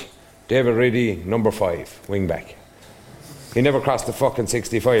the week, David Reedy, number 5, wing back. He never crossed the fucking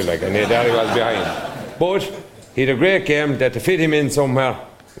 65, like, and there he was behind. But he had a great game that to fit him in somewhere,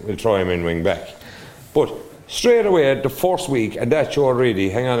 we'll throw him in wing back. But straight away, the first week, and that showed Reedy,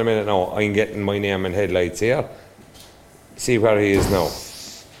 hang on a minute now, I'm getting my name in headlights here. See where he is now.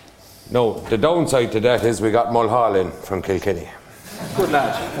 No, the downside to that is we got Mulhall in from Kilkenny. Good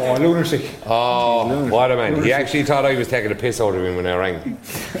lad. Oh, lunatic. Oh, what a man. He actually thought I was taking a piss out of him when I rang him.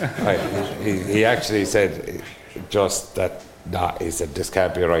 He actually said just that, nah, he said, this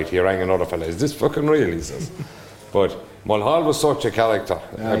can't be right. He rang another fella. Is this fucking real, he says. But Mulhall was such a character.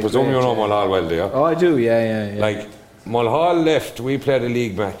 I presume you know Mulhall well, do you? Oh, I do, yeah. Like, Mulhall left, we played a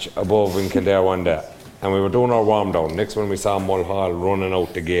league match above in Kildare one day. And we were doing our warm down. Next one we saw Mulhall running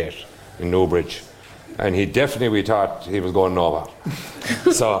out the gate in Newbridge. And we thought he was going nowhere.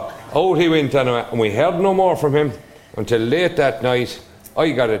 So out he went anyway, and we heard no more from him until late that night. I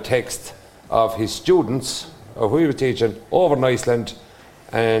got a text of his students, who he was teaching, over in Iceland,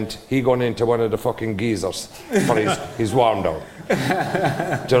 and he gone into one of the fucking geezers for his warm down.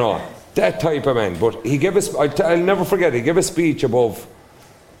 Do you know, that type of man. But he gave us, I'll never forget, he gave a speech above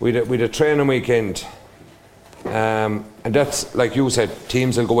with a training weekend. And that's, like you said,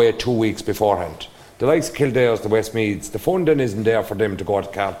 teams will go away 2 weeks beforehand. the likes of Kildare's, the Westmeads, the funding isn't there for them to go to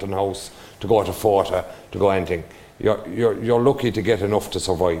Carlton House, to go to Forta, to go anything. You're lucky to get enough to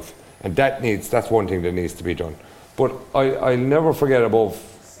survive, and that's one thing that needs to be done. But I'll never forget above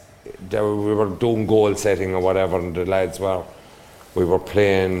that we were doing goal setting or whatever, and the lads we were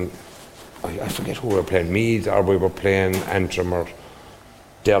playing. I forget who we were playing, Meath, or we were playing Antrim or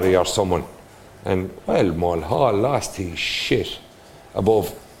Derry or someone. And Mulhall lost his shit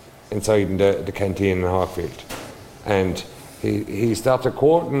above inside in the canteen in Hawkfield. And he started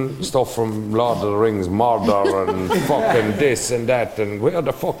quoting stuff from Lord of the Rings, Mordor and fucking this and that, and where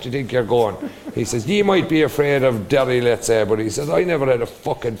the fuck do you think you're going? He says, you might be afraid of Derry, let's say, but he says, I never had a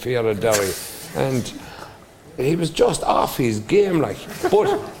fucking fear of Derry. And he was just off his game, like.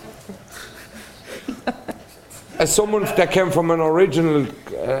 But as someone that came from an original,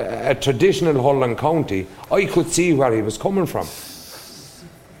 a traditional Hurling county, I could see where he was coming from,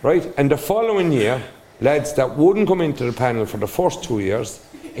 right? And the following year, lads that wouldn't come into the panel for the first 2 years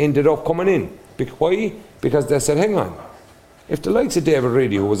ended up coming in. Why? Because they said, hang on, if the likes of David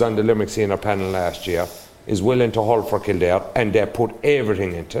Reedy, who was on the Limerick senior panel last year, is willing to hull for Kildare, and they put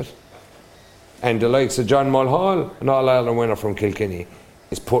everything into it, and the likes of John Mulhall, an All-Ireland winner from Kilkenny,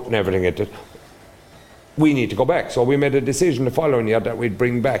 is putting everything into it, we need to go back. So we made a decision the following year that we'd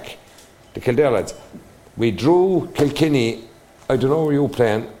bring back the Kildare lads. We drew Kilkenny, I don't know where you were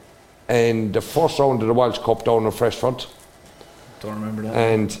playing, in the first round of the Walsh Cup down in Freshford. Don't remember that.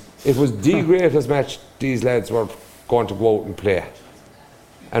 And it was the greatest match these lads were going to go out and play.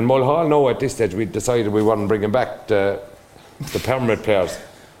 And Mulhall, now at this stage, we decided we weren't bringing back the permanent players.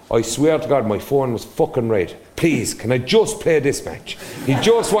 I swear to God, my phone was fucking right. Please, can I just play this match? He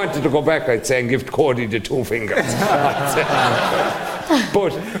just wanted to go back, I'd say, and give Cody the 2 fingers.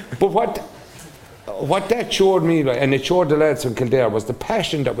 but what that showed me, and it showed the lads from Kildare, was the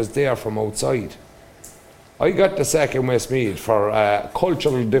passion that was there from outside. I got the sack in Westmeath for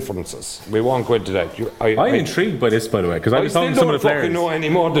cultural differences. We won't go into that. I'm intrigued by this, by the way, because I was talking to some of the players. I still don't fucking know any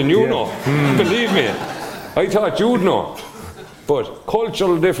more than you know. Believe me. I thought you'd know. But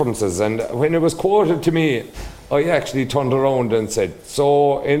cultural differences, and when it was quoted to me, I actually turned around and said,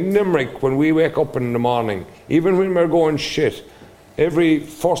 so in Limerick, when we wake up in the morning, even when we're going shit, every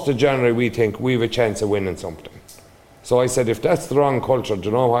 1st of January we think we have a chance of winning something. So I said, if that's the wrong culture, do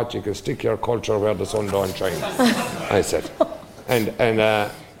you know what? You can stick your culture where the sun don't shine. I said. And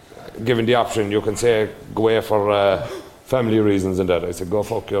given the option, you can say, go away for family reasons and that. I said, go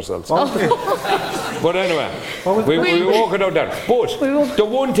fuck yourselves. But anyway, we walk it out there. But the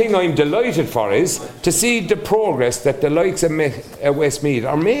one thing I'm delighted for is to see the progress that the likes of Westmeath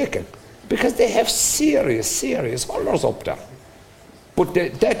are making. Because they have serious hurlers up there. But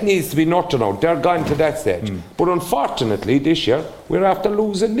that needs to be nurtured out. They're gone to that stage. But unfortunately, this year, we're after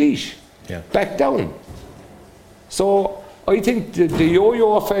losing Laois. Back down. So I think the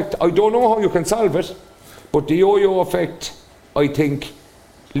yo-yo effect, I don't know how you can solve it, but the yo-yo effect, I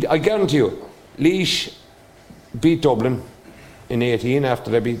guarantee you, Laois beat Dublin in 18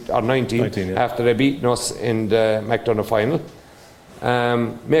 after they beat, or 19 after they beat us in the McDonagh final.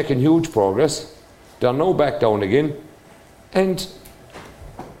 Making huge progress. They're now back down again. And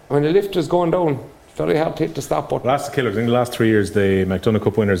when the lift is going down, it's very hard to hit the stop button. Last killers in the last 3 years, the McDonagh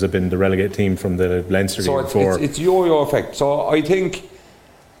Cup winners have been the relegate team from the Leinster so it's yo-yo effect. So I think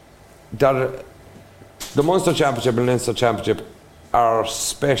that the Munster Championship and Leinster Championship are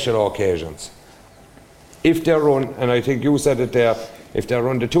special occasions. If they run, and I think you said it there, if they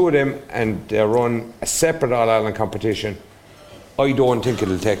run the two of them and they run a separate All-Ireland competition, I don't think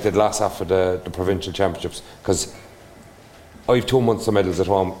it'll take the glass off of the provincial championships, because I have 2 months of medals at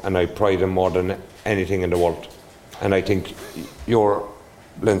home and I pride them more than anything in the world. And I think your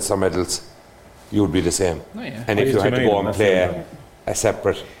Leinster medals, you'd be the same. Oh, yeah. And if you had to go and play a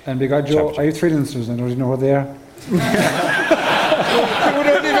separate And Big Eye Joe, I have 3 Leinsters and I don't even know what they are. You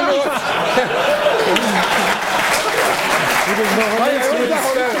don't even know what.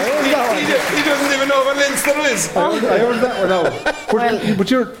 He doesn't even know what Leinster is. I heard that one out. But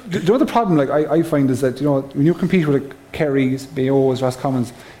the other problem, like I find, is that when you compete with Kerrys, Bayos,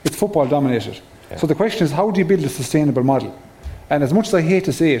 Roscommons, it's football dominated. Yeah. So the question is, how do you build a sustainable model? And as much as I hate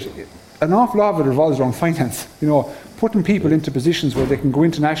to say it, an awful lot of it revolves around finance. Putting people into positions where they can go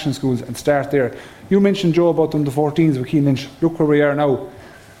into national schools and start there. You mentioned, Joe, about under 14s with Keane Lynch. Look where we are now.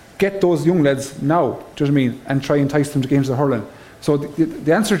 Get those young lads now, do you know what I mean? And try and entice them to games of hurling. So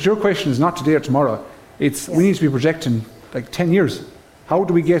the answer to your question is not today or tomorrow. It's we need to be projecting like 10 years. How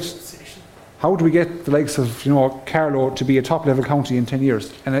do we get the likes of Carlow to be a top level county in 10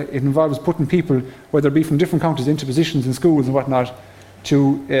 years? And it involves putting people, whether it be from different counties, into positions in schools and whatnot,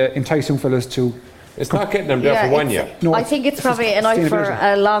 to entice young fellas to It's not getting them there for 1 year. No, I think it's probably a night for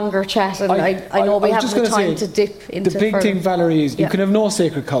a longer chat, and I know we haven't the time to dip into the big thing, Valerie, is you can have no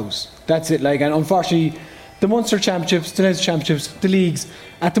sacred cows. That's it. Like, and unfortunately, the Munster Championships, the Leinster Championships, the leagues,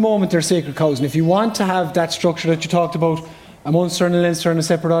 at the moment they're sacred cows. And if you want to have that structure that you talked about, a Munster and a Leinster and a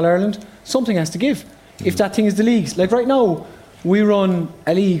separate All-Ireland, something has to give. If that thing is the leagues, like right now, we run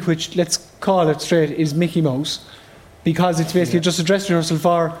a league which, let's call it straight, is Mickey Mouse, because it's basically just a dress rehearsal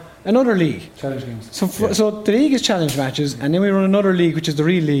for another league. Challenge games. So the league is challenge matches, and then we run another league which is the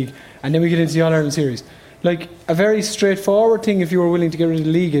real league, and then we get into the All-Ireland series. Like, a very straightforward thing, if you were willing to get rid of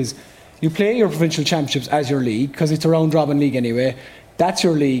the league, is you play your provincial championships as your league, because it's a round robin league anyway. That's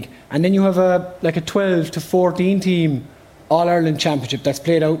your league, and then you have a 12 to 14 team All-Ireland championship that's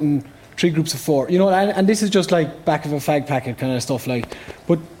played out in 3 groups of 4, and this is just like back of a fag packet kind of stuff, like.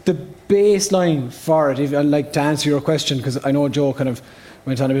 But the baseline for it, if I'd like to answer your question, because I know Joe kind of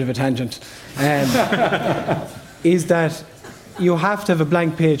went on a bit of a tangent, is that you have to have a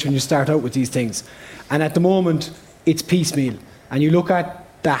blank page when you start out with these things, and at the moment it's piecemeal. And you look at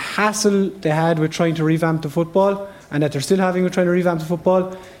the hassle they had with trying to revamp the football, and that they're still having with trying to revamp the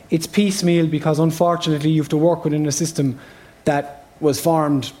football. It's piecemeal because unfortunately you have to work within a system that was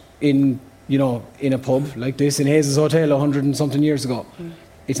formed in a pub like this in Hayes' Hotel 100 and something years ago.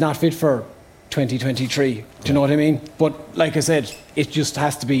 It's not fit for 2023. Do you know what I mean? But like I said, it just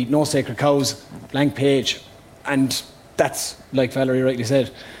has to be no sacred cows, blank page, and that's, like Valerie rightly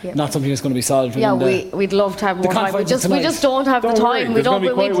said, not something that's going to be solved. We'd love to have more time. We just don't have the time. There's going to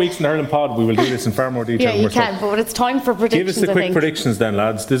be quiet weeks in Hurling Pod. We will do this in far more detail. Yeah, you can, but it's time for predictions. Give us the quick predictions then,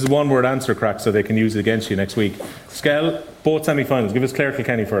 lads. This is one word answer crack, so they can use it against you next week. Skehill, both semi-finals. Give us Clare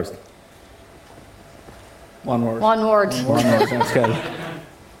Kilkenny first. One word. One word. Skehill.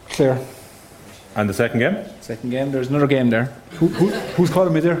 Clare. And the second game? Second game. There's another game there. Who's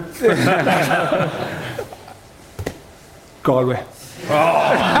calling me there? Galway.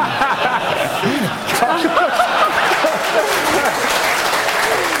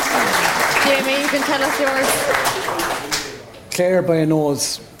 Jamie, you can tell us yours. Clare by a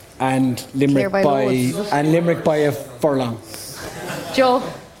nose, and Limerick by a furlong. Joe.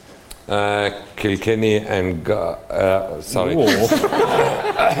 Kilkenny and sorry. Sorry.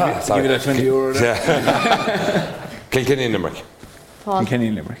 Give it a €20 there. Kilkenny and Limerick. Paul. Kilkenny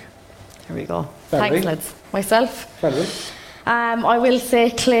and Limerick. Here we go. Valerie. Thanks, lads. Myself. Valerie. I will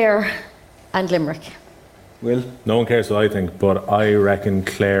say Clare and Limerick. Will? No one cares what I think, but I reckon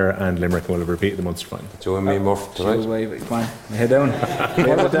Clare and Limerick will have repeated the Munster final. Joe and me, Murph, tonight. Come on, head down.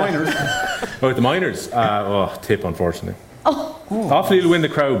 What about the minors? Oh, the minors? Tip, unfortunately. Offaly will win the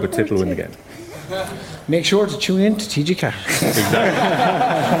crowd, but Tip will win the game. Make sure to tune in to TG Carr.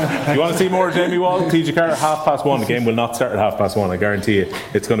 Exactly. You want to see more of Jamie Wall? TG Carr, 1:30. The game will not start at 1:30. I guarantee you.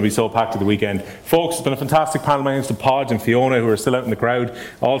 It's going to be so packed at the weekend. Folks, it's been a fantastic panel. My name's to Podge and Fiona, who are still out in the crowd.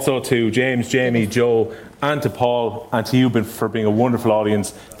 Also to James, Jamie, Joe, and to Paul, and to you for being a wonderful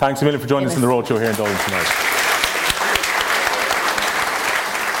audience. Thanks a million for joining us in the Roadshow here in Dolan tonight.